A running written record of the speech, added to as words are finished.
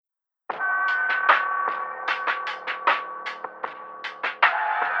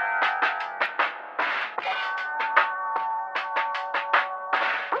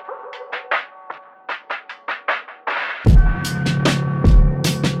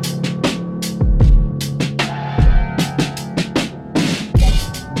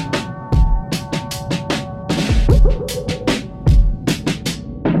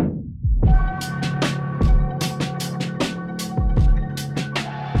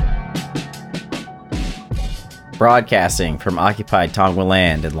Broadcasting from occupied Tongwa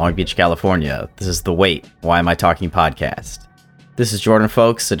land in Long Beach, California, this is the Wait, Why Am I Talking podcast. This is Jordan,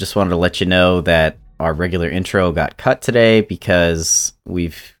 folks. I just wanted to let you know that our regular intro got cut today because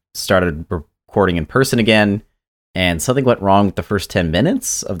we've started recording in person again, and something went wrong with the first 10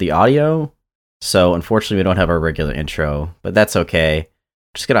 minutes of the audio. So unfortunately, we don't have our regular intro, but that's okay. I'm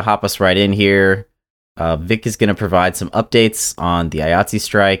just going to hop us right in here. Vic is going to provide some updates on the IATSE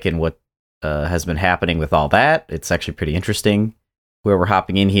strike and what has been happening with all that. It's actually pretty interesting. Where we're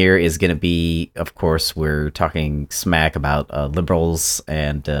hopping in here is going to be, of course, we're talking smack about liberals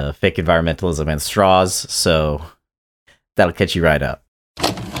and fake environmentalism and straws, so that'll catch you right up.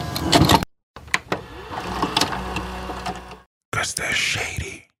 Because they're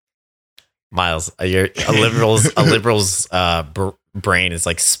shady. Miles, a liberal's brain is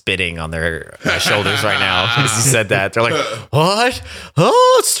like spitting on their shoulders right now as you said that. They're like, what?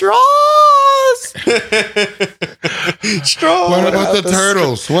 Oh, straws! Straws! What about the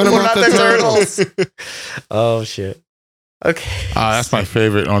turtles? What about the turtles? Oh, shit. Okay. That's my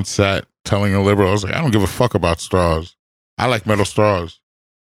favorite on set, telling a liberal, I was like, I don't give a fuck about straws. I like metal straws.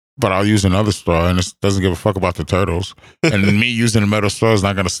 But I'll use another straw, and it doesn't give a fuck about the turtles. And me using a metal straw is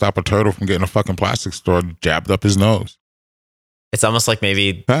not going to stop a turtle from getting a fucking plastic straw jabbed up his nose. It's almost like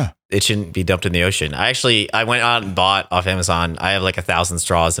maybe it shouldn't be dumped in the ocean. I went out and bought off Amazon. I have like 1,000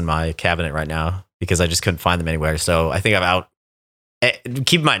 straws in my cabinet right now because I just couldn't find them anywhere. So I think I'm out.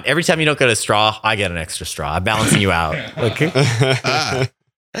 Keep in mind, every time you don't get a straw, I get an extra straw. I'm balancing you out. Okay.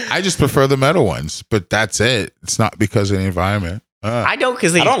 I just prefer the metal ones, but that's it. It's not because of the environment. I don't,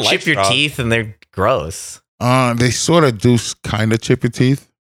 because they chip your teeth and they're gross. They sort of do kind of chip your teeth.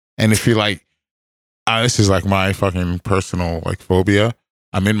 And if you're like, this is like my fucking personal like phobia.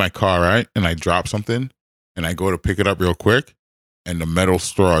 I'm in my car, right? And I drop something and I go to pick it up real quick and the metal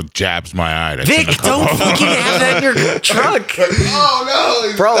straw jabs my eye. Vic, don't fucking have that in your truck.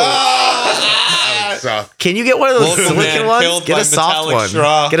 Oh, no. Bro. Can you get one of those silicone ones? Get a soft one.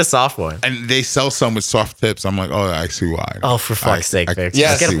 Straw. Get a soft one. And they sell some with soft tips. I'm like, I see why. Oh, for fuck's sake, Vic.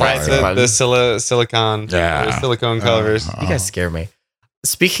 Yes, get a plastic one. The silicone. Yeah. Silicone covers. You guys scare me.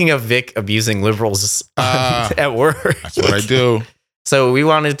 Speaking of Vic abusing liberals at work. That's what I do. So we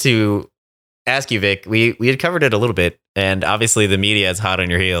wanted to ask you, Vic, we had covered it a little bit, and obviously the media is hot on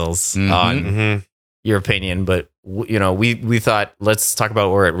your heels on your opinion, but we thought, let's talk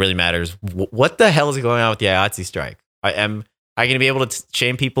about where it really matters. What the hell is going on with the IATSE strike? Am I going to be able to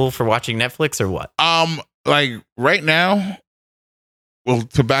shame people for watching Netflix or what? Like right now, well,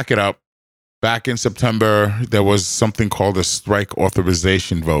 to back it up, back in September, there was something called a strike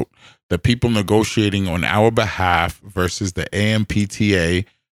authorization vote. The people negotiating on our behalf versus the AMPTA,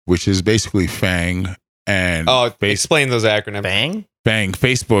 which is basically FANG and explain those acronyms. FANG,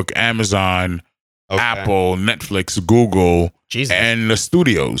 Facebook, Amazon, Apple, Netflix, Google, and the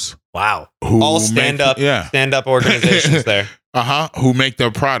studios. Wow. All stand-up organizations there. Who make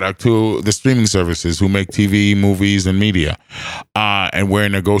their product, who the streaming services, who make TV, movies, and media. And we're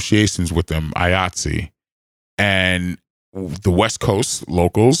in negotiations with them, IATSE. And the West Coast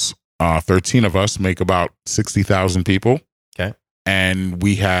locals, 13 of us, make about 60,000 people. Okay. And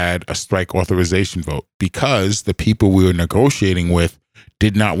we had a strike authorization vote because the people we were negotiating with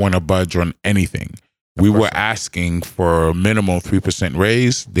did not want to budge on anything. We were asking for a minimal 3%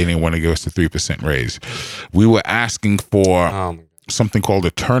 raise. They didn't want to give us a 3% raise. We were asking for something called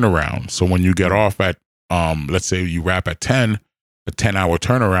a turnaround. So when you get off at, let's say you wrap at 10, a 10-hour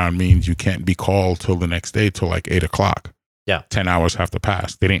turnaround means you can't be called till the next day till like 8 o'clock. Yeah. 10 hours have to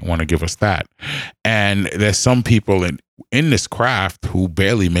pass. They didn't want to give us that. And there's some people in this craft who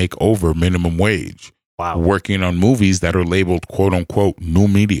barely make over minimum wage. Wow. Working on movies that are labeled quote unquote new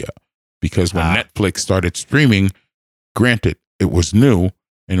media. Because when Netflix started streaming, granted, it was new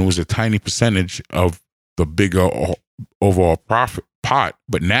and it was a tiny percentage of the bigger overall profit pot.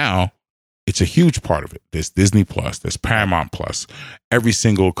 But now it's a huge part of it. There's Disney Plus, there's Paramount Plus. Every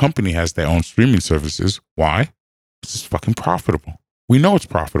single company has their own streaming services. Why? It's just fucking profitable. We know it's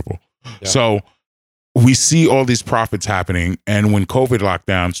profitable. Yeah. So we see all these profits happening. And when COVID locked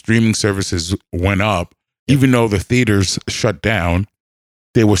down, streaming services went up, even though the theaters shut down.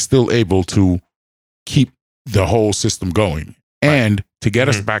 They were still able to keep the whole system going. And to get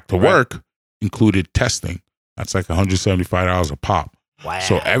us back to work included testing. That's like $175 a pop. Wow.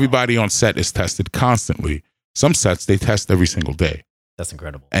 So everybody on set is tested constantly. Some sets, they test every single day. That's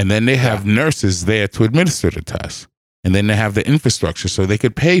incredible. And then they have nurses there to administer the test. And then they have the infrastructure so they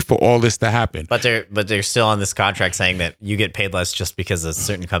could pay for all this to happen. But they're still on this contract saying that you get paid less just because a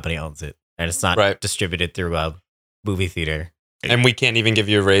certain company owns it. And it's not distributed through a movie theater. And we can't even give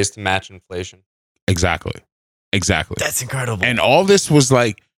you a raise to match inflation. Exactly. Exactly. That's incredible. And all this was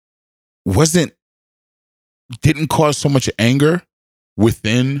like, didn't cause so much anger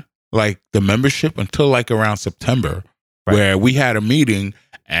within like the membership until like around September, where we had a meeting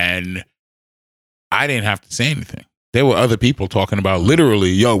and I didn't have to say anything. There were other people talking about literally,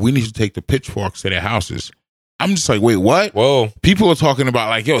 yo, we need to take the pitchforks to their houses. I'm just like, wait, what? Whoa. People are talking about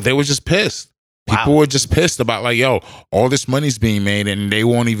like, yo, they were just pissed. People were just pissed about like, yo, all this money's being made and they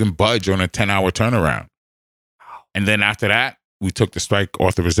won't even budge on a 10-hour turnaround. And then after that, we took the strike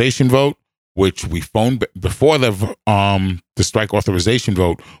authorization vote, which we before the strike authorization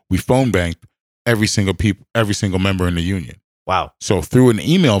vote, we phone banked every single member in the union. Wow. So through an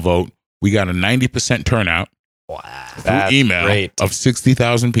email vote, we got a 90% turnout. Wow. Through email of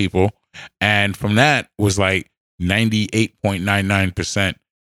 60,000 people. And from that was like 98.99%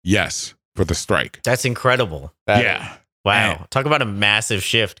 yes for the strike. That's incredible. Yeah. Wow. And talk about a massive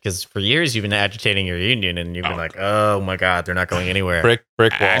shift, because for years you've been agitating your union and you've been like, oh my God, they're not going anywhere. Brick wall.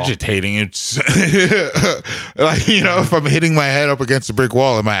 Agitating. It's like, if I'm hitting my head up against a brick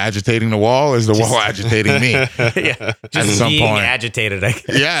wall, am I agitating the wall? Or is the wall agitating me? Yeah. Just some being point. Agitated, I guess.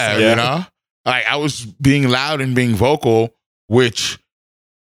 Yeah. Like I was being loud and being vocal, which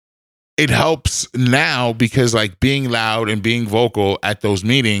it helps now because like being loud and being vocal at those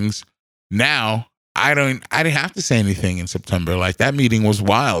meetings, now I didn't have to say anything in September. Like that meeting was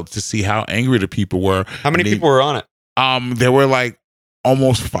wild to see how angry the people were. How many people were on it? There were like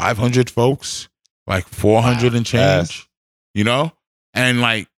almost 500 folks, like 400 and change, and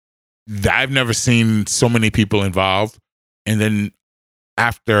like I've never seen so many people involved. And then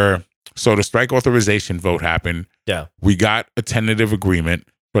so the strike authorization vote happened. Yeah. We got a tentative agreement,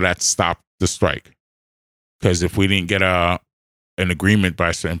 but that stopped the strike. Because if we didn't get an agreement by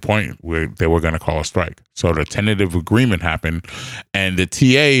a certain point, they were going to call a strike. So the tentative agreement happened, and the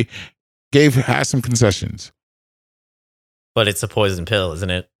TA has some concessions. But it's a poison pill, isn't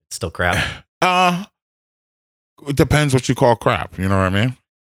it? It's still crap. It depends what you call crap. You know what I mean?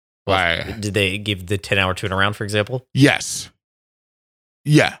 Well, did they give the 10-hour turnaround, for example? Yes.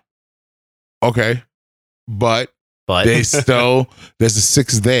 Yeah. Okay. But they still, there's a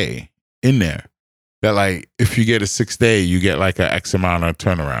 6th day in there that like, if you get a 6th day, you get like an X amount of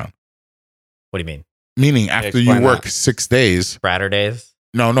turnaround. What do you mean? Meaning after you work 6 days. Fratter days?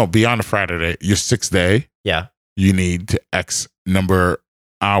 No, beyond the Friday day. Your 6th day. Yeah. You need to X number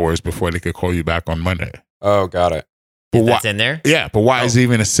hours before they could call you back on Monday. Oh, got it. But that's in there? Yeah, but why is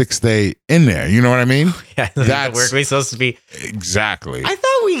even a 6th day in there? You know what I mean? Yeah, that's where we're supposed to be. Exactly. I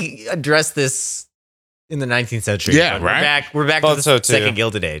thought we addressed this in the 19th century. Yeah, right? We're back to the second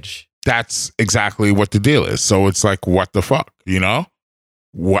Gilded Age. That's exactly what the deal is. So it's like, what the fuck,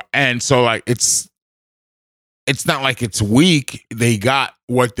 What? And so like, it's not like it's weak. They got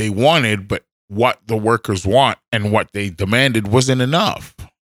what they wanted, but what the workers want and what they demanded wasn't enough.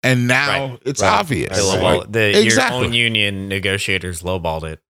 And now it's obvious. Your own union negotiators lowballed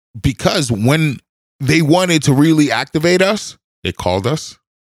it. Because when they wanted to really activate us, they called us.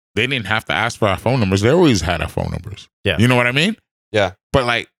 They didn't have to ask for our phone numbers. They always had our phone numbers. Yeah. You know what I mean? Yeah. But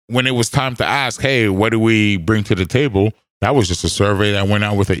like when it was time to ask, hey, what do we bring to the table? That was just a survey that went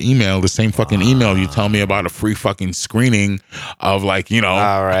out with an email, the same fucking email you tell me about a free fucking screening of like,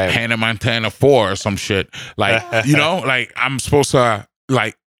 Hannah Montana 4 or some shit. Like, like I'm supposed to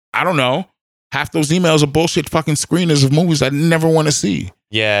like, I don't know. Half those emails are bullshit fucking screeners of movies I never want to see.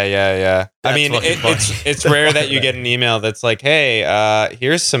 Yeah. I mean, it's rare that you get an email that's like, hey,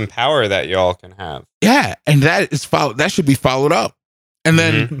 here's some power that y'all can have. Yeah, and that should be followed up. And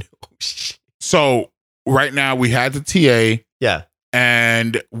then, so right now we had the TA. Yeah.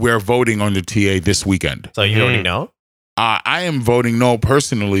 And we're voting on the TA this weekend. So you already know? I am voting no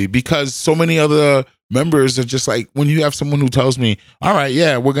personally because so many other members are just like, when you have someone who tells me, all right,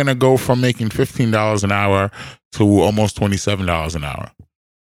 yeah, we're going to go from making $15 an hour to almost $27 an hour.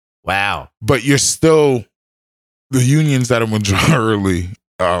 Wow. But you're still, the unions that are majority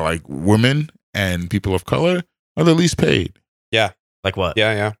are like women and people of color are the least paid. Yeah. Like what?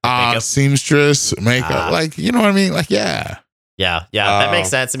 Yeah. Seamstress, makeup, like, you know what I mean? Like, yeah. Yeah, that makes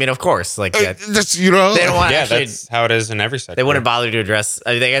sense. I mean, of course, like that's they don't want. Yeah, that's how it is in every sector. They wouldn't bother to address.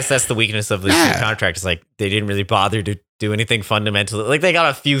 I guess that's the weakness of these contract. It's like they didn't really bother to do anything fundamental. Like they got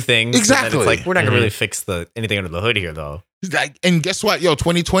a few things. Exactly. It's like we're not gonna really fix anything under the hood here, though. Like, and guess what,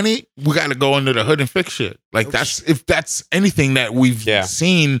 2020, we got to go under the hood and fix shit. Like if that's anything that we've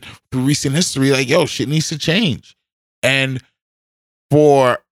seen through recent history, like shit needs to change. And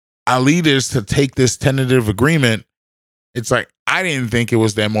for our leaders to take this tentative agreement, it's like, I didn't think it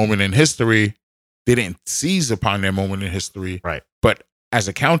was their moment in history. They didn't seize upon their moment in history. Right. But as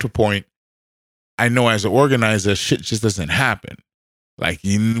a counterpoint, I know as an organizer, shit just doesn't happen. Like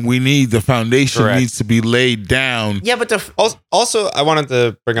we need the foundation needs to be laid down. Yeah, but also I wanted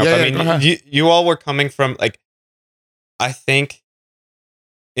to bring up. I mean, you all were coming from like, I think,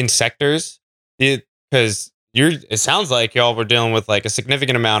 in sectors, because it sounds like y'all were dealing with like a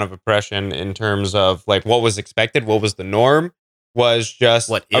significant amount of oppression in terms of like what was expected, what was the norm, was just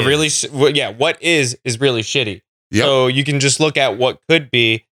what is really shitty. Yep. So you can just look at what could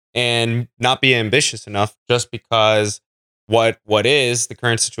be and not be ambitious enough just because what is the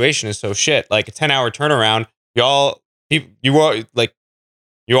current situation is so shit. Like a 10-hour turnaround, you all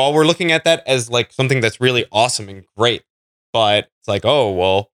were looking at that as like something that's really awesome and great. But it's like, oh,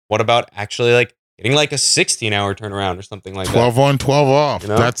 well, what about actually like getting like a 16-hour turnaround or something like 12 that? 12 on, 12 off. You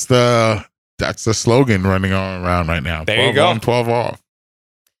know? That's the slogan running on around right now. There you go. 12 on, 12 off.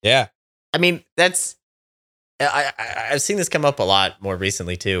 Yeah. I mean, I've seen this come up a lot more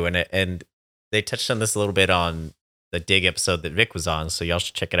recently too, and they touched on this a little bit on the Dig episode that Vic was on, so y'all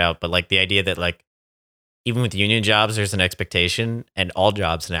should check it out. But like the idea that like even with union jobs, there's an expectation, and all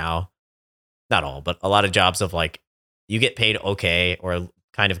jobs now, not all, but a lot of jobs of like you get paid okay or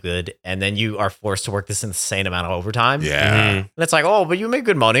kind of good, and then you are forced to work this insane amount of overtime. Yeah, and it's like, oh, but you make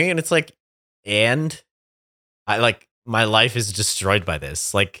good money, and it's like, and I like my life is destroyed by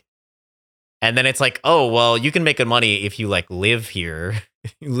this, like. And then it's like, oh, well, you can make good money if you like live here,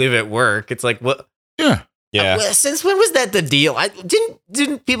 you live at work. It's like, what? Yeah. Yeah. Since when was that the deal?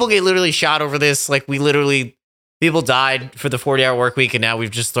 Didn't people get literally shot over this? Like people died for the 40-hour work week, and now we've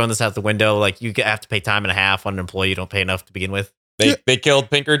just thrown this out the window. Like you have to pay time and a half on an employee you don't pay enough to begin with. They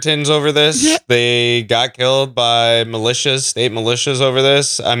killed Pinkertons over this. Yeah. They got killed by state militias over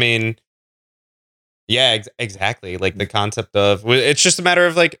this. I mean, yeah, exactly. Like the concept of it's just a matter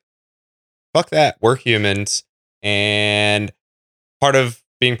of like, fuck that. We're humans, and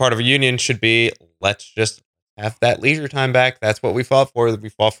being part of a union should be let's just have that leisure time back. That's what we fought for. We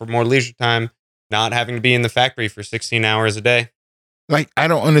fought for more leisure time, not having to be in the factory for 16 hours a day. Like, I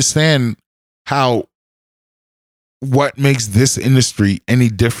don't understand what makes this industry any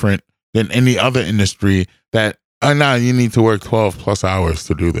different than any other industry that, now you need to work 12 plus hours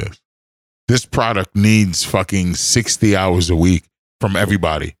to do this. This product needs fucking 60 hours a week from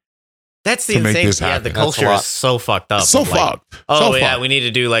everybody. That's the insane. Yeah, the culture is so fucked up. So fucked. Oh, yeah, we need to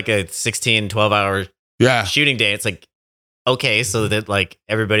do like a 16, 12-hour shooting day. It's like, okay, so that like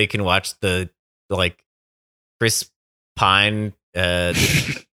everybody can watch the like Chris Pine,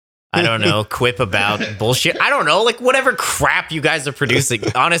 I don't know, quip about bullshit. I don't know, like whatever crap you guys are producing.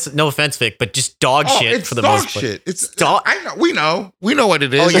 Honest, no offense, Vic, but just dog shit for the most part. It's dog. I know. We know what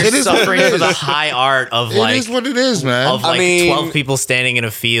it is. Oh, you're it suffering is for the high art of like. It is what it is, man. Of like 12 people standing in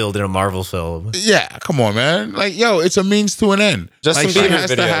a field in a Marvel film. Yeah, come on, man. Like, yo, it's a means to an end. Justin like, Bieber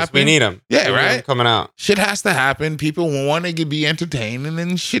videos. We need them. Yeah, right. Coming out. Shit has to happen. People want to be entertained, and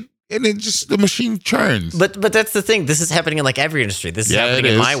then shit. And it just, the machine churns. But that's the thing. This is happening in like every industry. This is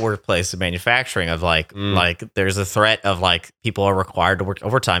happening in my workplace of manufacturing of like there's a threat of like people are required to work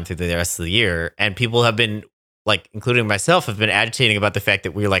overtime through the rest of the year. And people have been like, including myself, have been agitating about the fact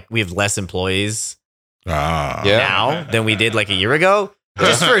that we have less employees now than we did like a year ago.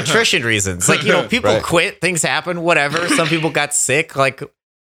 Just for attrition reasons. Like, you know, people quit, things happen, whatever. Some people got sick. Like,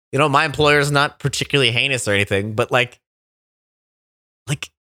 you know, my employer is not particularly heinous or anything, but like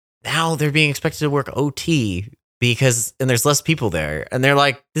now they're being expected to work OT and there's less people there. And they're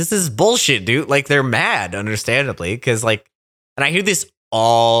like, this is bullshit, dude. Like, they're mad, understandably, because like, and I hear this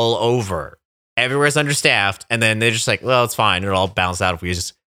all over. Everywhere's understaffed. And then they're just like, well, it's fine. It'll all bounce out if we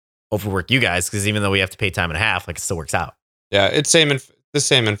just overwork you guys. Because even though we have to pay time and a half, like, it still works out. Yeah, it's the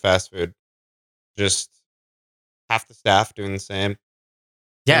same in fast food. Just half the staff doing the same.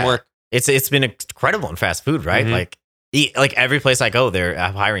 Yeah, work. It's been incredible in fast food, right? Mm-hmm. Like every place I go, they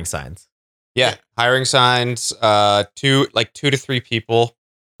have hiring signs. Yeah, hiring signs. 2 to 3 people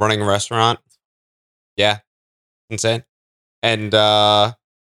running a restaurant. Yeah, insane. And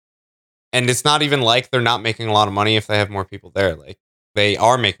it's not even like they're not making a lot of money if they have more people there. Like, they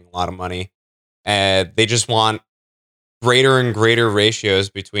are making a lot of money, and they just want greater and greater ratios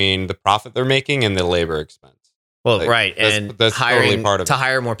between the profit they're making and the labor expense. Well, like, right. That's totally part of it. To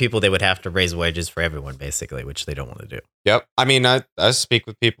hire more people, they would have to raise wages for everyone, basically, which they don't want to do. Yep. I mean, I speak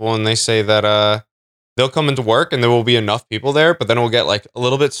with people and they say that they'll come into work and there will be enough people there, but then it will get like a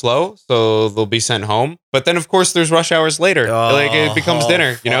little bit slow. So they'll be sent home. But then, of course, there's rush hours later. Like, it becomes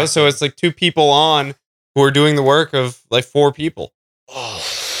dinner, you know? So it's like 2 people on who are doing the work of like 4 people.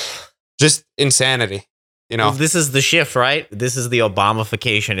 Just insanity. You know, this is the shift, right? This is the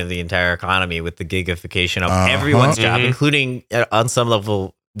Obamification of the entire economy with the gigification of everyone's job, including on some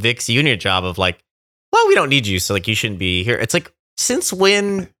level Vic's union job of like, well, we don't need you, so like you shouldn't be here. It's like, since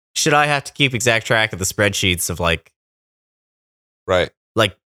when should I have to keep exact track of the spreadsheets of like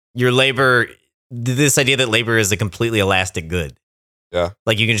your labor? This idea that labor is a completely elastic good. Yeah,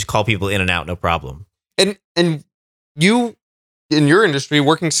 like you can just call people in and out, no problem. And you in your industry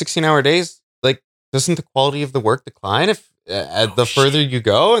working 16-hour days, like doesn't the quality of the work decline if the further you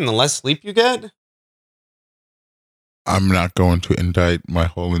go and the less sleep you get? I'm not going to indict my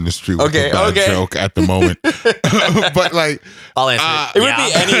whole industry with a bad joke at the moment, but like, I'll answer.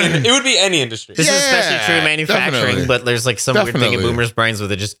 It would be any industry. This is especially true in manufacturing, definitely. but there's like some weird thing in boomers' brains where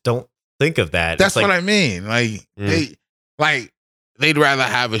they just don't think of that. That's like, what I mean. Like, they'd rather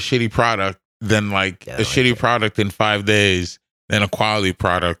have a shitty product than like a shitty product in 5 days than a quality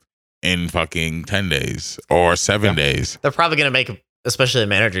product in fucking 10 days or 7 days. They're probably going to make, especially the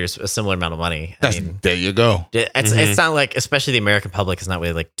managers, a similar amount of money. I mean, there you go. It's not like, especially the American public is not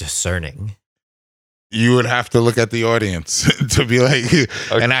really like discerning. You would have to look at the audience to be like,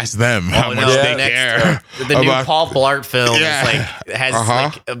 and ask them how much they care. The new Paul Blart film is like, has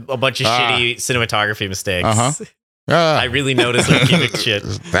like a bunch of shitty cinematography mistakes. I really noticed when keeping shit.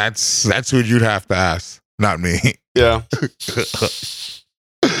 That's who you'd have to ask, not me. Yeah.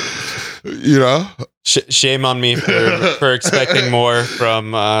 You know, shame on me for expecting more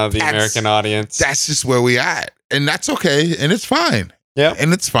from the American audience. That's just where we at, and that's okay, and it's fine. Yeah,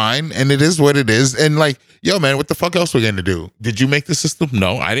 and it's fine, and it is what it is. And like, yo, man, what the fuck else we're gonna do? Did you make the system?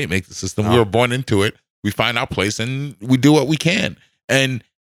 No, I didn't make the system. We were born into it. We find our place, and we do what we can. And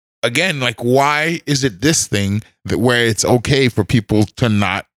again, like, why is it this thing that where it's okay for people to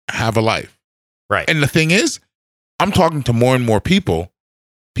not have a life? Right. And the thing is, I'm talking to more and more people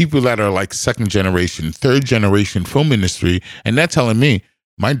that are like second generation, third generation film industry, and they're telling me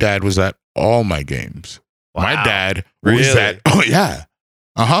my dad was at all my games. Wow. My dad was at, oh yeah.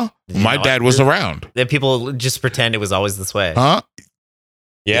 My dad was around. That people just pretend it was always this way. Huh?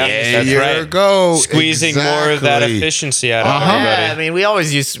 Yeah, that's there right. You go. Squeezing more of that efficiency out of everybody. Yeah, I mean, we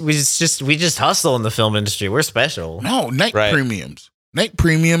just hustle in the film industry. We're special. No, night premiums. Night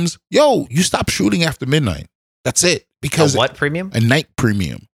premiums. Yo, you stop shooting after midnight. That's it. Because a what premium? A night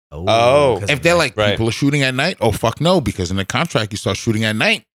premium. Oh. If they're like, people are shooting at night, oh, fuck no. Because in the contract, you start shooting at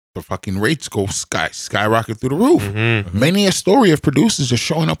night, the fucking rates go skyrocket through the roof. Mm-hmm. Many a story of producers just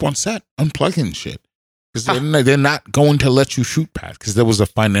showing up on set, unplugging shit. Because they're not going to let you shoot past because there was a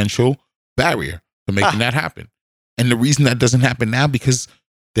financial barrier to making that happen. And the reason that doesn't happen now, because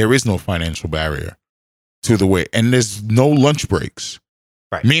there is no financial barrier to the way. And there's no lunch breaks.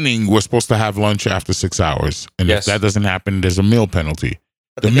 Right. Meaning we're supposed to have lunch after 6 hours. And if that doesn't happen, there's a meal penalty.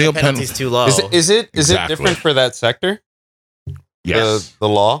 But the meal penalty is too low. Is it different for that sector? Yes. The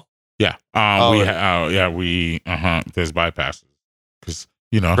law? Yeah. There's bypasses. Because,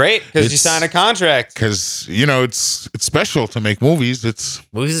 great, because you sign a contract. Because, it's special to make movies.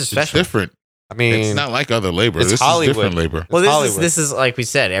 Movies are special. It's different. I mean, it's not like other labor. It's this Hollywood. Is different labor. Well, this is like we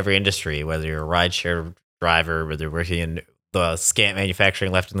said, every industry, whether you're a rideshare driver, whether you're working in the scant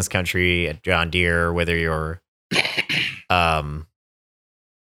manufacturing left in this country at John Deere, whether you're, and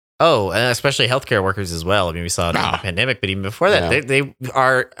especially healthcare workers as well. I mean, we saw it in the pandemic, but even before that, they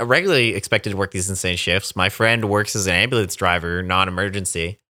are regularly expected to work these insane shifts. My friend works as an ambulance driver,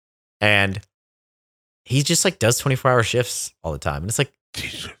 non-emergency, and he just like does 24-hour shifts all the time. And it's like,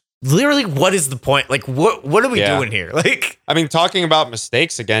 literally, what is the point? Like, what are we doing here? Like, I mean, talking about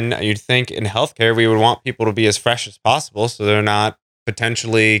mistakes again, you'd think in healthcare we would want people to be as fresh as possible so they're not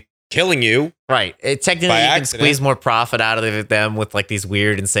potentially killing you. Right. Technically, you can squeeze more profit out of them with like these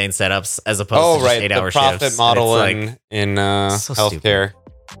weird, insane setups as opposed to just 8-hour shifts. The profit model in so healthcare. Stupid.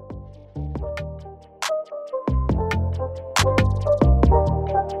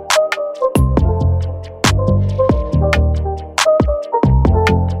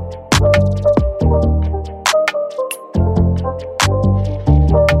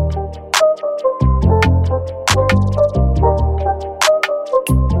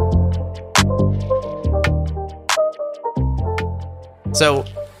 So,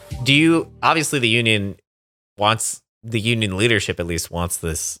 obviously the union leadership at least wants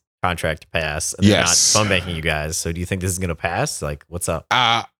this contract to pass, and they're not phone banking you guys. So do you think this is going to pass? Like, what's up?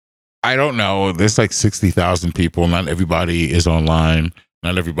 I don't know. There's like 60,000 people. Not everybody is online.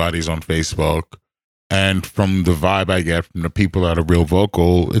 Not everybody's on Facebook. And from the vibe I get from the people that are real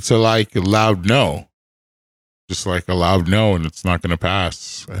vocal, it's a loud no. Just like a loud no, and it's not going to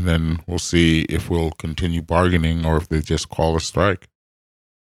pass. And then we'll see if we'll continue bargaining or if they just call a strike.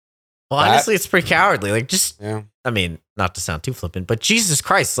 Well, honestly, it's pretty cowardly. Like, I mean, not to sound too flippant, but Jesus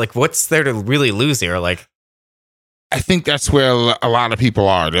Christ, like, what's there to really lose here? Like, I think that's where a lot of people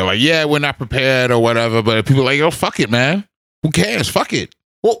are. They're like, yeah, we're not prepared or whatever. But people are like, oh, fuck it, man. Who cares? Fuck it.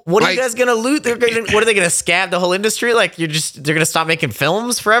 Well, what are Like- you guys gonna loot? What are they gonna scab the whole industry? Like they're gonna stop making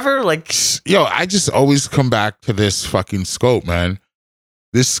films forever? Like, Yo, I just always come back to this fucking scope, man.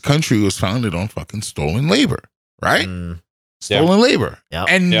 This country was founded on fucking stolen labor, right? Stolen labor.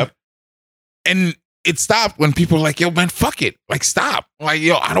 Yep. And it stopped when people were like, yo, man, fuck it. Like, stop. Like,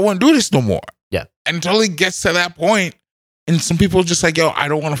 yo, I don't want to do this no more. Yeah. Until it gets to that point, and some people are just like, yo, I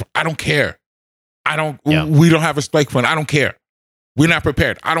don't care. We don't have a strike fund. I don't care. We're not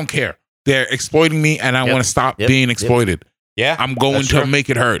prepared. I don't care. They're exploiting me, and I want to stop being exploited. Yeah. I'm going that's to true. make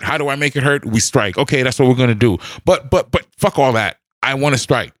it hurt. How do I make it hurt? We strike. Okay, that's what we're going to do. But fuck all that. I want to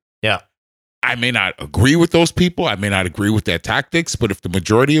strike. Yeah. I may not agree with those people. I may not agree with their tactics, but if the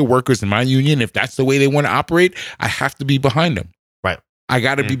majority of workers in my union, if that's the way they want to operate, I have to be behind them. Right. I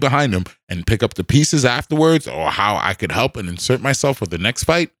got to be behind them and pick up the pieces afterwards, or how I could help and insert myself for the next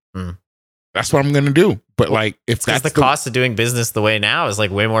fight. That's what I'm going to do. But like, if because that's the cost of doing business the way now is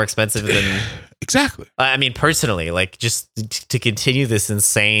like way more expensive than exactly. I mean, personally, like just to continue this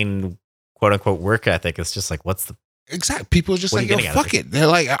insane quote unquote work ethic, it's just like, what's the Exactly. People are just What are like, you yo, getting out of fuck it. They're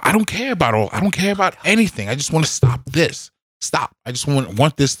like, I don't care about anything. I just want to stop this. Stop. I just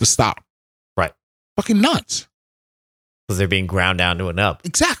want this to stop. Right. Fucking nuts. because they're being ground down to a nub.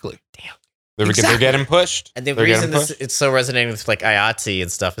 Exactly. They're Exactly. getting pushed. And the They're reason getting it's so resonating with like IATSE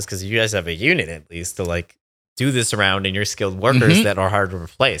and stuff is because you guys have a unit at least to like do this around and you're skilled workers that are hard to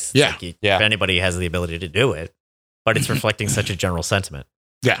replace. It's Yeah. like Yeah. If anybody has the ability to do it, but it's reflecting such a general sentiment.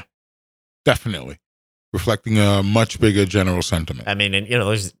 Definitely. Reflecting a much bigger general sentiment. I mean, and you know,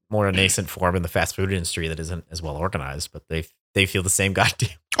 there's more a nascent form in the fast food industry that isn't as well organized, but they feel the same goddamn.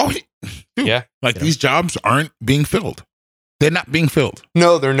 Oh, dude. Yeah. Like You know? these jobs aren't being filled. They're not being filled.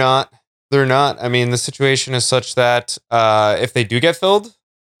 No, they're not. They're not. I mean, the situation is such that if they do get filled,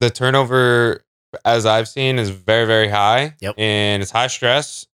 the turnover, as I've seen, is very, very high. Yep. And it's high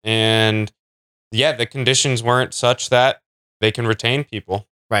stress. And yeah, the conditions weren't such that they can retain people.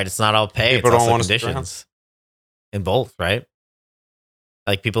 Right. It's not all pay. People It's don't also wanna stick conditions in both, right?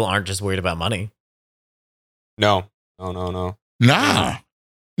 Like people aren't just worried about money. No. Nah.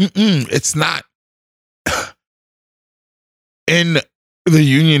 It's not. In the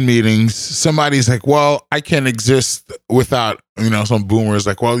union meetings, somebody's like, well, I can't exist without, some boomers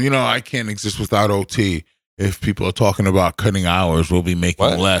like, well, I can't exist without OT. If people are talking about cutting hours, we'll be making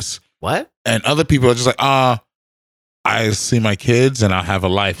What? less. What? And other people are just like, I see my kids and I'll have a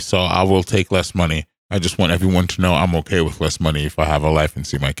life, so I will take less money. I just want everyone to know I'm okay with less money if I have a life and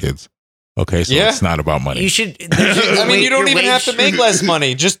see my kids. Okay, so Yeah. it's not about money. You should. I mean, you don't even have to make less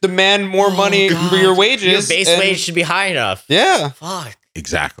money. Just demand more money for your wages. Your base and- wage should be high enough. Yeah. Fuck.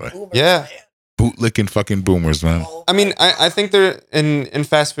 Exactly. Yeah. Bootlicking fucking boomers, man. I mean, I think there in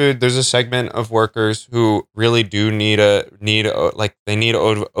fast food, there's a segment of workers who really do need OT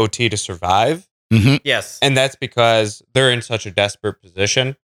to survive. Mm-hmm. Yes. And that's because they're in such a desperate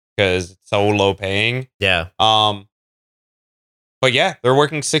position because it's so low paying. Yeah. But yeah, they're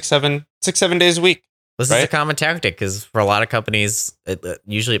working 6-7 days a week. This is a Right? common tactic because for a lot of companies,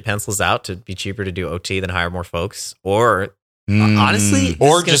 usually it pencils out to be cheaper to do OT than hire more folks, or honestly, this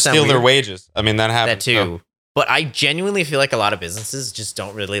Or is gonna just sound steal their weird, wages. I mean, that that happens too. But I genuinely feel like a lot of businesses just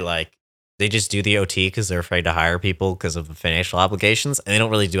don't really like. They just do the OT because they're afraid to hire people because of the financial obligations, and they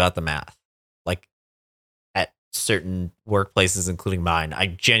don't really do out the math. Like at certain workplaces, including mine, I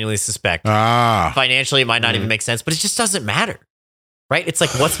genuinely suspect financially it might not even make sense, but it just doesn't matter. Right? It's like,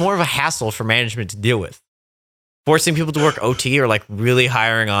 what's more of a hassle for management to deal with? Forcing people to work OT or like really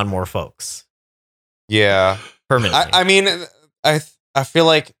hiring on more folks Yeah. permanently. I mean, I feel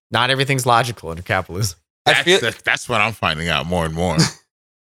like Not everything's logical under capitalism. That's what I'm finding out more and more.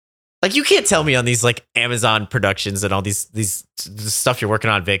 Like you can't tell me on these like Amazon productions and all these stuff you're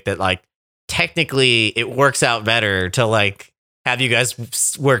working on, Vic, that like technically it works out better to like have you guys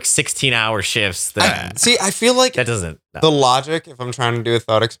work 16-hour shifts. I feel like That doesn't. No. the logic, if I'm trying to do a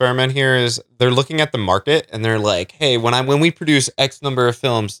thought experiment here, is they're looking at the market and they're like, hey, when we produce X number of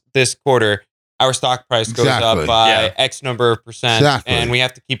films this quarter, our stock price goes Exactly. up by Yeah. X number of percent. Exactly. And we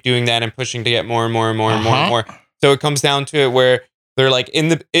have to keep doing that and pushing to get more and more and more and more and more. So it comes down to it where they're like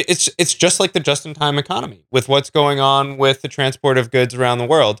it's just like the just-in-time economy with what's going on with the transport of goods around the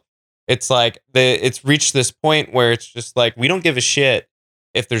world. It's like it's reached this point where it's just like, we don't give a shit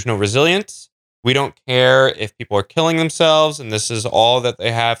if there's no resilience. We don't care if people are killing themselves and this is all that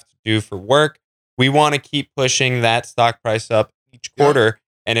they have to do for work. We want to keep pushing that stock price up each quarter.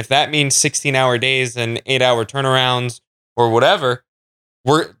 And if that means 16-hour days and 8-hour turnarounds or whatever,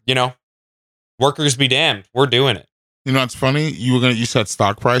 workers be damned. We're doing it. You know what's funny? You said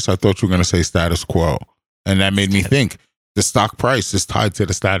stock price. I thought you were gonna say status quo, and that made me think the stock price is tied to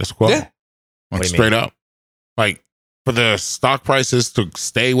the status quo. Yeah. Like straight up. Like for the stock prices to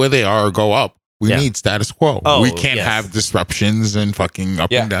stay where they are or go up, we need status quo. Oh, we can't have disruptions and fucking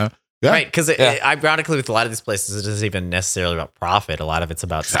up and down. Yeah. Right, because ironically, with a lot of these places, it isn't even necessarily about profit. A lot of it's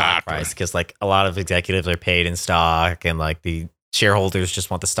about stock price, because like a lot of executives are paid in stock, and like the shareholders just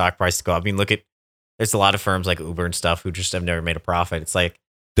want the stock price to go up. I mean, there's a lot of firms like Uber and stuff who just have never made a profit. It's like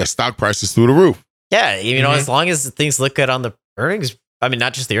the stock price is through the roof. Yeah, you know, as long as things look good on the earnings, I mean,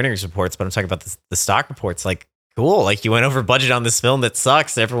 not just the earnings reports, but I'm talking about the stock reports. Like, cool, like you went over budget on this film that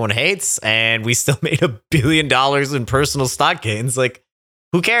sucks, everyone hates, and we still made $1 billion in personal stock gains. Like,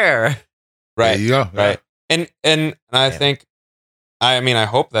 who cares? Right. There you go. Right. And I think, I mean, I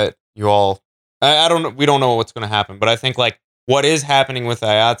hope that you all, I don't know, we don't know what's going to happen, but I think like what is happening with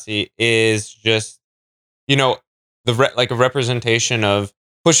IATSE is just, you know, like a representation of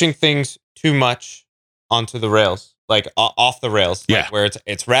pushing things too much onto the rails, like off the rails, like where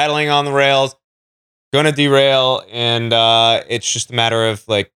it's rattling on the rails, gonna derail, and it's just a matter of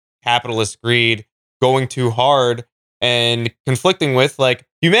like capitalist greed going too hard and conflicting with like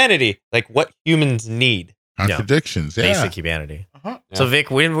humanity, like what humans need. Contradictions, basic humanity. So Vic,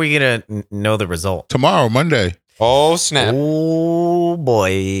 when are we gonna know the result? Tomorrow, Monday. Oh snap! Oh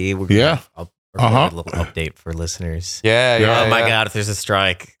boy, we're gonna a little update for listeners. Yeah. Oh my god, if there's a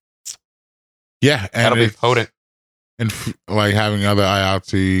strike. Yeah, and that'll be potent. And like having other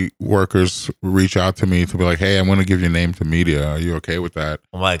IATSE workers reach out to me to be like, "Hey, I'm going to give your name to media. Are you okay with that?"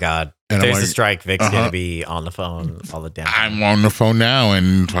 Oh my god, if and there's a strike, Vic's gonna be on the phone all the damn time. I'm on the phone now,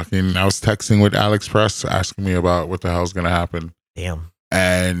 and fucking, I was texting with Alex Press asking me about what the hell's going to happen. Damn.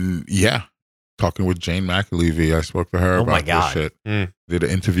 And talking with Jane McAlevey, I spoke to her about this shit. Did an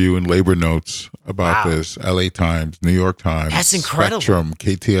interview in Labor Notes about this. LA Times, New York Times, that's incredible. Spectrum,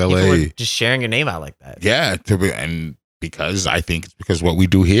 KTLA. People are just sharing your name out like that. Yeah, and because I think it's because what we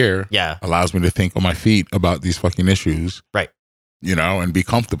do here allows me to think on my feet about these fucking issues. Right. You know, and be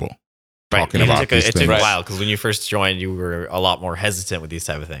comfortable. Right. Talking about these it things. took a while, because when you first joined, you were a lot more hesitant with these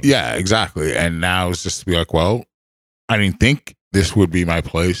type of things. Yeah, exactly. And now it's just to be like, well, I didn't think this would be my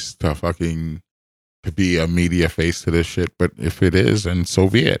place to be a media face to this shit, but if it is, then so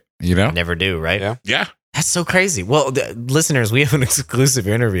be it, you know? Never do, right? Yeah. That's so crazy. Well, listeners, we have an exclusive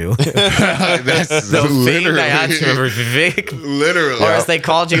interview. That's literally Vic. Literally. Or as they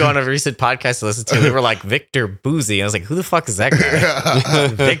called you on a recent podcast I listened to, they were like, Victor Boozy. I was like, who the fuck is that guy?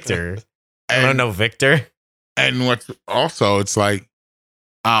 Victor. I don't know Victor. And what's also, it's like,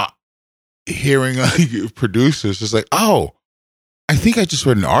 hearing producers just like, oh, I think I just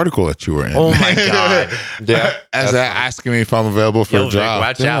read an article that you were in. Oh my god! As they're asking me if I'm available for a job.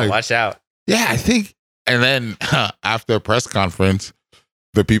 Watch out! Yeah, I think. And then after a press conference,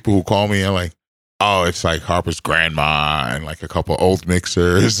 the people who call me are like, "Oh, it's like Harper's grandma and like a couple old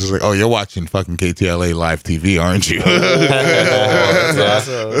mixers." It's like, "Oh, you're watching fucking KTLA live TV, aren't you?" That's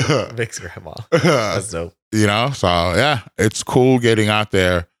awesome. Vic's grandma. That's dope. You know, so yeah, it's cool getting out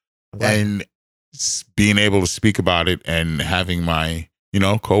there and being able to speak about it, and having my,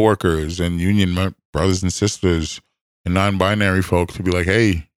 coworkers and union brothers and sisters and non-binary folks to be like,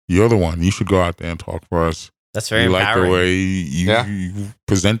 hey, you're the one. You should go out there and talk for us. That's very like empowering. the way you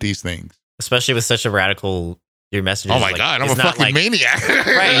present these things. Especially with such a radical, your message. Oh my God, I'm a fucking maniac.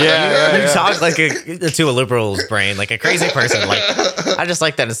 Right. You talk like to a liberal's brain, like a crazy person. Like, I just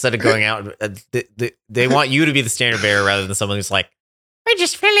like that instead of going out, they want you to be the standard bearer rather than someone who's like, we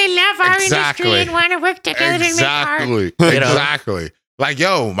just really love our industry and want to work together to make art. Exactly. Like,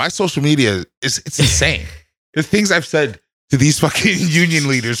 yo, my social media it's insane. The things I've said to these fucking union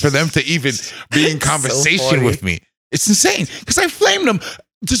leaders for them to even be in conversation with me. It's insane. Because I flamed them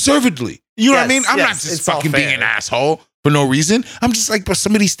deservedly. You know what I mean? I'm not just fucking being an asshole for no reason. I'm just like, but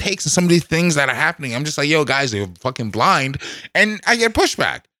some of these takes and some of these things that are happening, I'm just like, yo, guys, they're fucking blind. And I get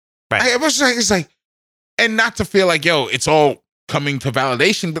pushback. Right. I get pushback. It's like, and not to feel like, yo, it's all coming to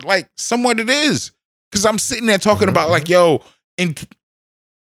validation, but like somewhat it is, because I'm sitting there talking about like, yo, and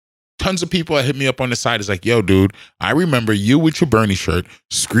tons of people that hit me up on the side is like, yo, dude, I remember you with your Bernie shirt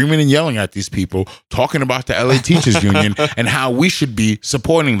screaming and yelling at these people, talking about the LA Teachers Union and how we should be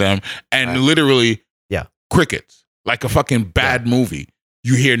supporting them, and literally crickets, like a fucking bad movie.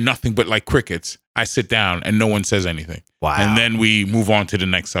 You hear nothing but like crickets. I sit down and no one says anything. Wow. And then we move on to the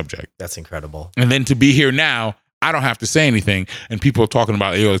next subject. That's incredible. And then to be here now, I don't have to say anything, and people are talking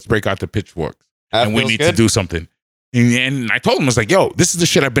about, yo, let's break out the pitchforks, and we need to do something. And I told them, I was like, yo, this is the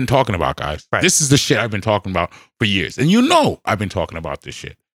shit I've been talking about, guys. Right. This is the shit I've been talking about for years. And I've been talking about this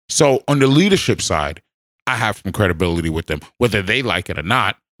shit. So on the leadership side, I have some credibility with them, whether they like it or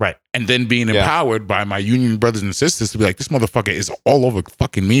not. Right. And then being empowered by my union brothers and sisters to be like, this motherfucker is all over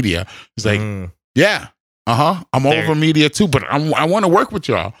fucking media. It's like, yeah, I'm all over media too, but I want to work with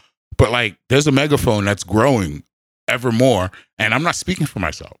y'all. But like, there's a megaphone that's growing ever more, and I'm not speaking for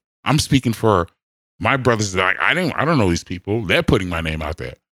myself. I'm speaking for my brothers. Like, I don't know these people. They're putting my name out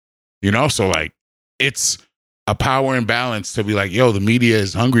there, you know. So like, it's a power imbalance to be like, yo, the media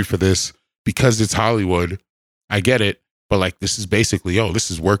is hungry for this because it's Hollywood. I get it, but like, this is basically, yo, this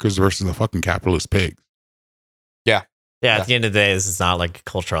is workers versus the fucking capitalist pigs. Yeah, at the end of the day, this is not like a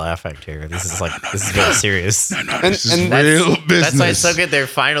cultural affect here. This is this is very serious. This is real business. That's why it's so good. They're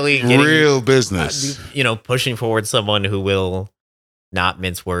finally getting real business. Pushing forward someone who will not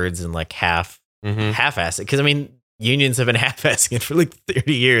mince words and like half-ass it. Because I mean, unions have been half-assing it for like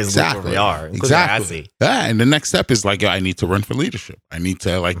 30 years. Exactly. Look where we are. Exactly. Yeah, and the next step is like, I need to run for leadership. I need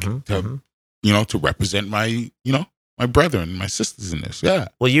to like to represent my my brethren, my sisters in this. Yeah.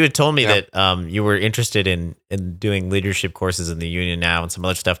 Well, you had told me that you were interested in doing leadership courses in the union now and some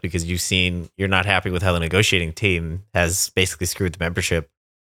other stuff because you're not happy with how the negotiating team has basically screwed the membership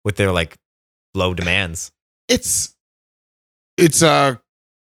with their like low demands. It's like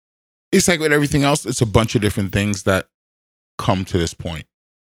with everything else, it's a bunch of different things that come to this point.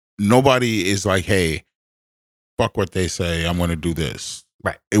 Nobody is like, hey, fuck what they say, I'm going to do this.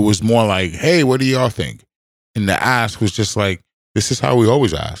 Right. It was more like, hey, what do y'all think? And the ask was just like, this is how we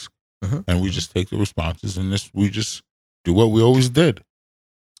always ask. And we just take the responses and we just do what we always did.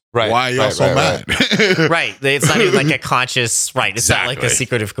 Right. Why are y'all so mad? Right. It's not even like a conscious, right. It's not like a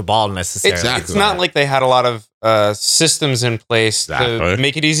secretive cabal necessarily. It's not like they had a lot of systems in place to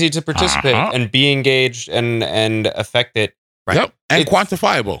make it easy to participate and be engaged and affect it. Right. Yep. And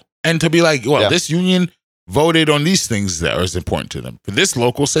quantifiable. And to be like, well, this union voted on these things that was important to them. For this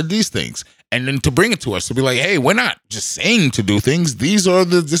local said these things. And then to bring it to us to be like, hey, we're not just saying to do things. This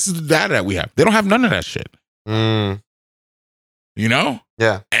is the data that we have. They don't have none of that shit. You know?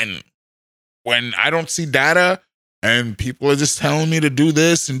 Yeah. And when I don't see data and people are just telling me to do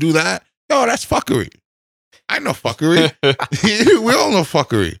this and do that, yo, that's fuckery. I know fuckery. We all know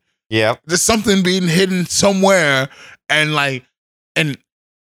fuckery. Yeah. There's something being hidden somewhere. And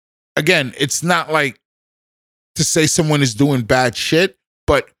again, it's not like to say someone is doing bad shit,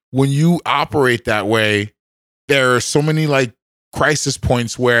 but when you operate that way, there are so many like crisis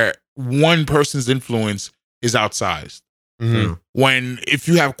points where one person's influence is outsized. When if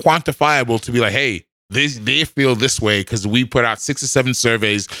you have quantifiable to be like, hey, they feel this way because we put out 6 or 7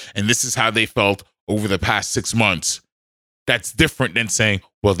 surveys and this is how they felt over the past 6 months. That's different than saying,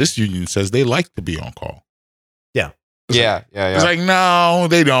 well, this union says they like to be on call. Yeah. It's like, no,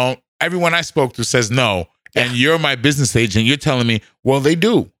 they don't. Everyone I spoke to says no. And you're my business agent. You're telling me, well, they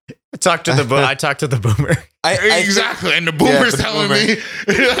do. I talked to the boomer. Exactly. And the boomer's telling me,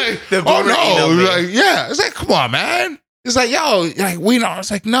 like, the boomer it's like, come on, man. It's like, yo, like, we know.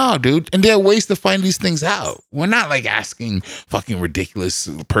 It's like, no, dude. And there are ways to find these things out. We're not like asking fucking ridiculous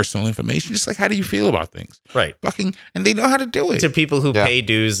personal information. Just like, how do you feel about things? Right. Fucking, and they know how to do it. To people who pay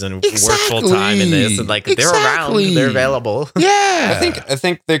dues and work full time in this, and like they're around, they're available. Yeah. I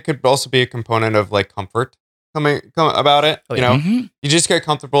think there could also be a component of like comfort coming about it. You know, you just get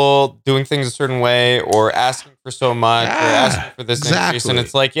comfortable doing things a certain way or asking for so much or asking for this increase. And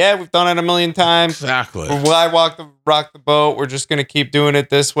it's like, yeah, we've done it a million times. Exactly. Why rock the boat? We're just going to keep doing it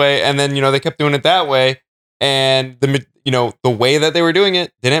this way. And then, they kept doing it that way. And the way that they were doing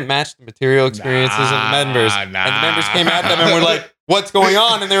it didn't match the material experiences of the members. And the members came at them and were like, what's going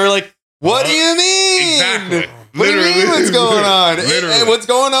on? And they were like, what do you mean? Exactly. What do you mean what's going on? What's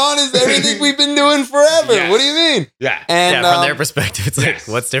going on is everything we've been doing forever. Yes. What do you mean? Yeah. And from their perspective, it's like,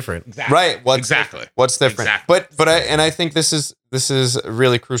 what's different? Exactly. Right. What's different? Exactly. But I think this is a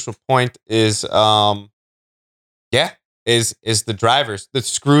really crucial point is the drivers. The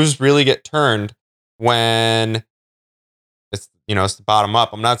screws really get turned when it's the bottom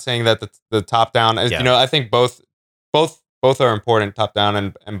up. I'm not saying that the top down is, I think both are important, top down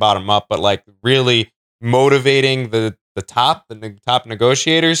and bottom up, but like really motivating the top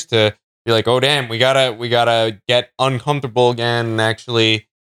negotiators to be like, oh damn, we gotta get uncomfortable again and actually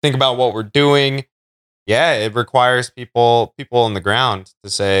think about what we're doing. Yeah, it requires people on the ground to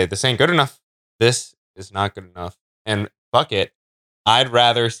say, this ain't good enough. This is not good enough. And fuck it. I'd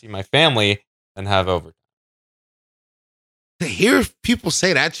rather see my family than have overtime. To hear people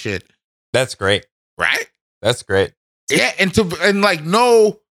say that shit. That's great. Right? That's great. Yeah,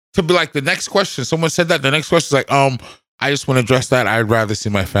 to be like the next question. Someone said that the next question is like, I just want to address that. I'd rather see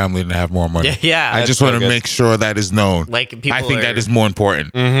my family than have more money. Yeah. I just so want to good. make sure that is known. Like people I think are, that is more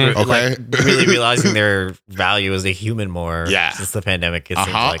important. Mhm. Okay. like, really realizing their value as a human more. Yeah. Since the pandemic, it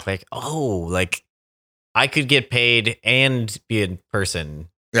seems like I could get paid and be in person.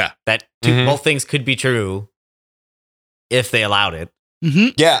 Yeah. That Mhm. both things could be true if they allowed it. Mm-hmm.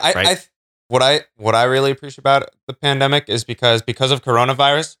 Yeah, Right. what I really appreciate about the pandemic is because of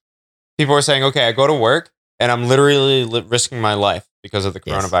coronavirus, people are saying, okay, I go to work and I'm literally risking my life because of the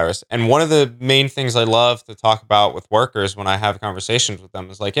Yes. coronavirus. And one of the main things I love to talk about with workers when I have conversations with them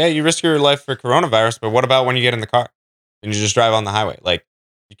is like, yeah, you risk your life for coronavirus, but what about when you get in the car and you just drive on the highway? Like,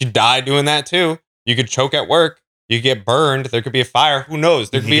 you could die doing that too. You could choke at work. You could get burned. There could be a fire. Who knows?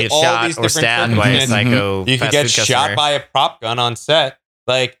 There You could could be get all shot these or different stabbed by a circumstances. psycho. You could fast get food shot customer. by a prop gun on set.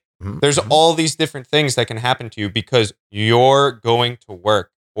 Like, there's Mhm. all these different things that can happen to you because you're going to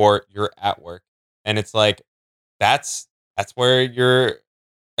work or you're at work. And it's like, that's where you're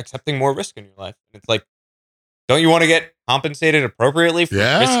accepting more risk in your life. And it's like, don't you want to get compensated appropriately for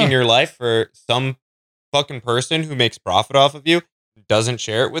Yeah. risking your life for some fucking person who makes profit off of you, doesn't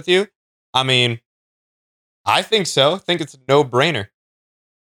share it with you? I mean, I think so. I think it's a no-brainer.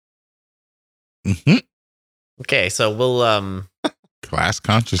 Mm-hmm. Okay, so we'll Class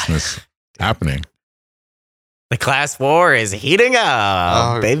consciousness happening. the class war is heating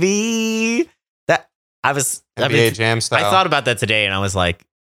up, Oh. baby. That I NBA Jam style. I thought about that today and I was like,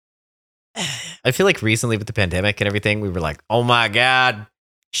 I feel like recently with the pandemic and everything, we were like, oh my God,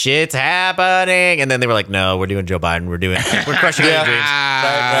 shit's happening. And then they were like, no, we're doing Joe Biden. We're crushing Yeah. our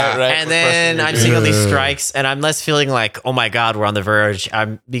dreams. Right. And We're then crushing I'm your seeing all dreams. these strikes and I'm less feeling like, oh my God, we're on the verge.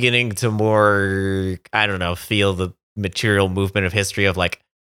 I'm beginning to more, I don't know, feel the material movement of history of like,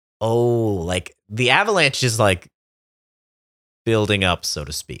 oh, like the avalanche is like building up, so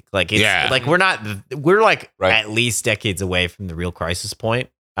to speak. Like it's Yeah. like we're like Right. at least decades away from the real crisis point.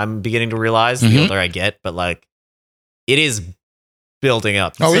 I'm beginning to realize Mhm. the older I get, but like it is building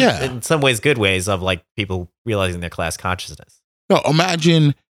up. Oh, yeah. In some ways, good ways of like people realizing their class consciousness. No,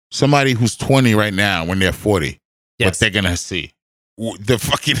 imagine somebody who's 20 right now when they're 40. What Yes. they're going to see. The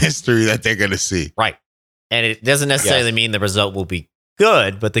fucking history that they're going to see. Right. And it doesn't necessarily Yes. mean the result will be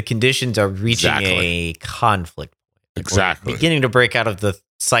good, but the conditions are reaching Exactly. a conflict. We're Exactly. beginning to break out of the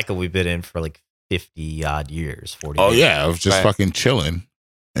cycle we've been in for like 50 odd years, 40 Oh, years. yeah. Of just Right. fucking chilling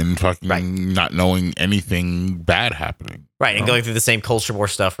and fucking Right. not knowing anything bad happening. Right. And Oh. going through the same culture war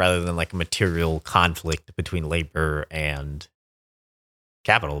stuff rather than like a material conflict between labor and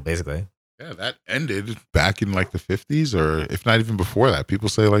capital, basically. Yeah, that ended back in like the 50s or if not even before that. People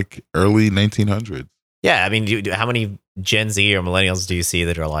say like early 1900s. Yeah. I mean, how many Gen Z or millennials do you see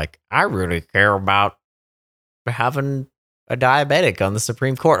that are like, I really care about having a diabetic on the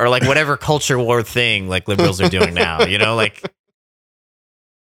Supreme Court or like whatever culture war thing like liberals are doing now, you know, like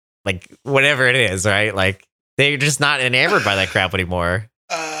whatever it is, right? Like they're just not enamored by that crap anymore.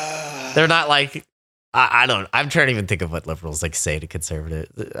 They're not like, I'm trying to even think of what liberals like say to conservatives.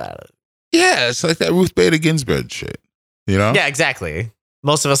 Yeah, it's like that Ruth Bader Ginsburg shit. You know? Yeah, exactly.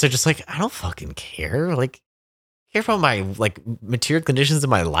 Most of us are just like, I don't fucking care. Like, care about my like material conditions in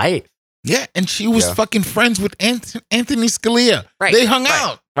my life. Yeah, and she was Yeah. fucking friends with Anthony Scalia. Right. They hung right,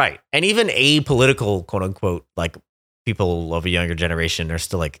 out. Right. And even apolitical, quote unquote, like people of a younger generation are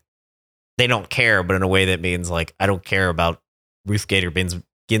still like, they don't care, but in a way that means like, I don't care about Ruth Bader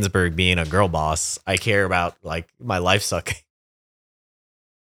Ginsburg being a girl boss. I care about like my life sucking.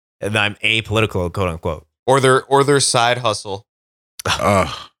 And I'm apolitical, quote unquote. or their side hustle.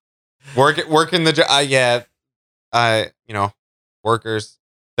 Working the job. Workers.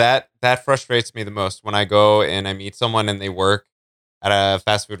 That frustrates me the most when I go and I meet someone and they work at a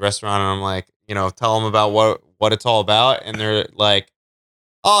fast food restaurant and I'm like, tell them about what it's all about and they're like,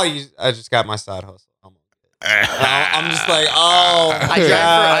 oh, I just got my side hustle. I'm just like, oh,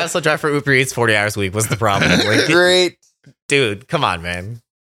 I also drive for Uber Eats 40 hours a week. What's the problem? Like, great. dude, come on, man.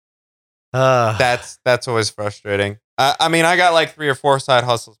 That's always frustrating. I mean, I got like 3 or 4 side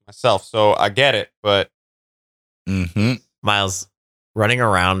hustles myself, so I get it. But Mm-hmm. Miles, running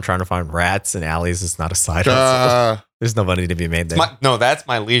around trying to find rats in alleys is not a side hustle. There's no money to be made there. that's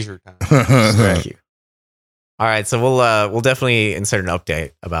my leisure time. Thank you. All right, so we'll definitely insert an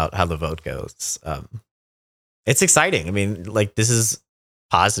update about how the vote goes. It's exciting. I mean, like this is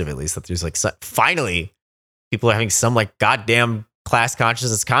positive at least that there's like finally people are having some like goddamn class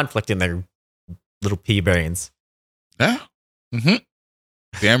consciousness conflict in their little pea brains. Yeah. Mm-hmm.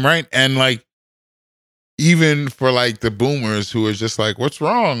 Damn right. And like, even for like the boomers who are just like, what's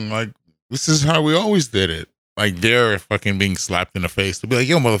wrong? Like, this is how we always did it. Like, they're fucking being slapped in the face to be like,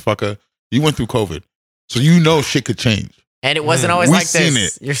 yo, motherfucker, you went through COVID. So you know shit could change. And it wasn't always We've like seen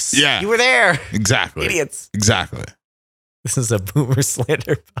this. Yeah. You were there. Exactly. Idiots. Exactly. This is a boomer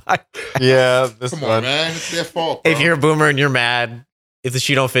slander podcast. Yeah, this Come one. on, man. It's their fault. Bro. If you're a boomer and you're mad, if the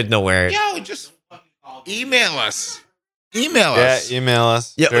shoe don't fit nowhere. Yo, just email us. Email Yeah, us. email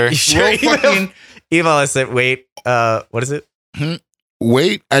us. Yeah, Sure. sure. We'll fucking Email us at what is it?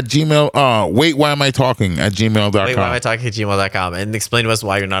 wait at Gmail. Wait, why am I talking at gmail.com? Wait, why am I talking at gmail.com? And explain to us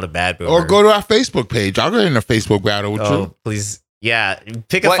why you're not a bad boomer. Or go to our Facebook page. I'll get in a Facebook battle with you. Oh, please. Yeah.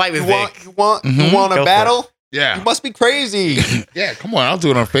 Pick a What, fight with you Vic. want Mhm. you want Go for a battle? You Yeah. must be crazy. Yeah, come on. I'll do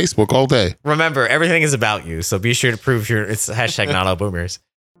it on Facebook all day. Remember, everything is about you. So be sure to prove it's hashtag not all boomers.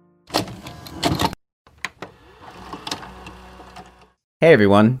 Hey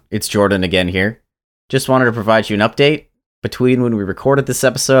everyone, it's Jordan again here. Just wanted to provide you an update. Between when we recorded this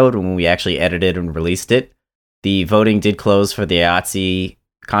episode and when we actually edited and released it, the voting did close for the IATSE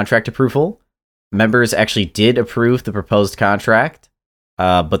contract approval. Members actually did approve the proposed contract,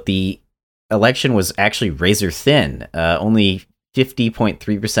 but the election was actually razor thin. Only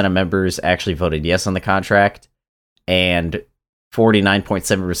 50.3% of members actually voted yes on the contract, and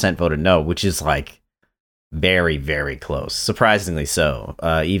 49.7% voted no, which is like very, very close. Surprisingly so,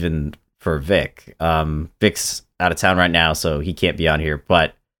 even for Vic. Vic's out of town right now, so he can't be on here,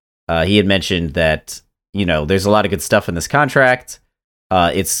 but he had mentioned that, you know, there's a lot of good stuff in this contract.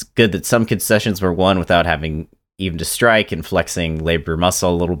 It's good that some concessions were won without having even to strike and flexing labor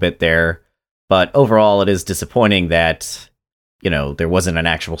muscle a little bit there. But overall, it is disappointing that, you know, there wasn't an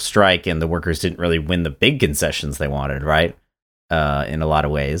actual strike and the workers didn't really win the big concessions they wanted, right? In a lot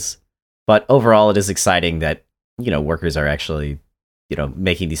of ways. But overall, it is exciting that, you know, workers are actually, you know,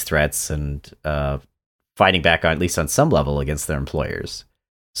 making these threats and fighting back on, at least on some level, against their employers.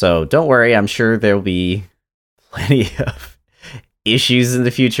 So don't worry, I'm sure there'll be plenty of issues in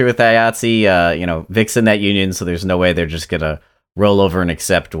the future with IATSE. You know, Vic's in that union, so there's no way they're just going to roll over and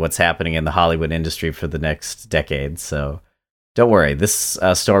accept what's happening in the Hollywood industry for the next decade. So don't worry, this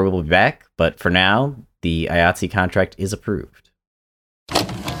story will be back. But for now, the IATSE contract is approved.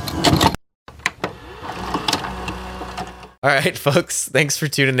 All right, folks. Thanks for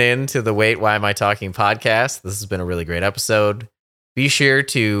tuning in to the Wait, Why Am I Talking podcast. This has been a really great episode. Be sure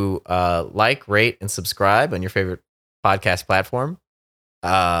to like, rate, and subscribe on your favorite podcast platform.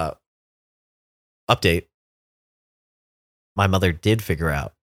 Update. My mother did figure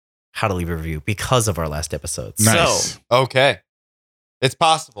out how to leave a review because of our last episode. Nice. So Okay. It's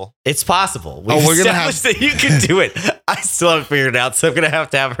possible. it's possible. Oh, we're gonna established that you can do it. I still haven't figured it out, so I'm going to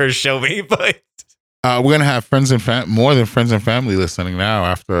have her show me. But We're going to have friends and more than friends and family listening now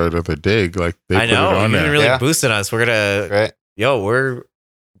after the dig. Like, they I put know it on you've been there. really Yeah. boosting us. We're going to... Right. we're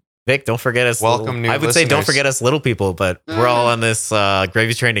Vic. Don't forget us. Welcome, new I would say don't listeners. forget us, little people. But we're all on this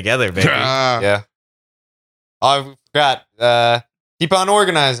gravy train together, baby. Yeah. Oh, I forgot. Keep on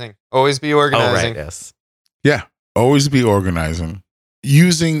organizing. Always be Oh organizing. right, yes. Yeah. Always be organizing.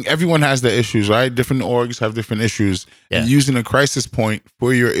 Everyone has their issues, right? Different orgs have different issues. Yeah. And using a crisis point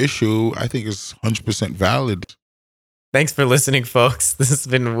for your issue, I think is 100% valid. Thanks for listening, folks. This has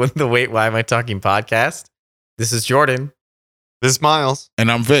been the Wait, Why Am I Talking podcast. This is Jordan, This is Miles.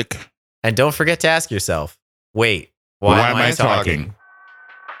 And I'm Vic. and don't forget to ask yourself, wait, why am I talking?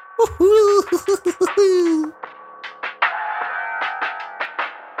 talking?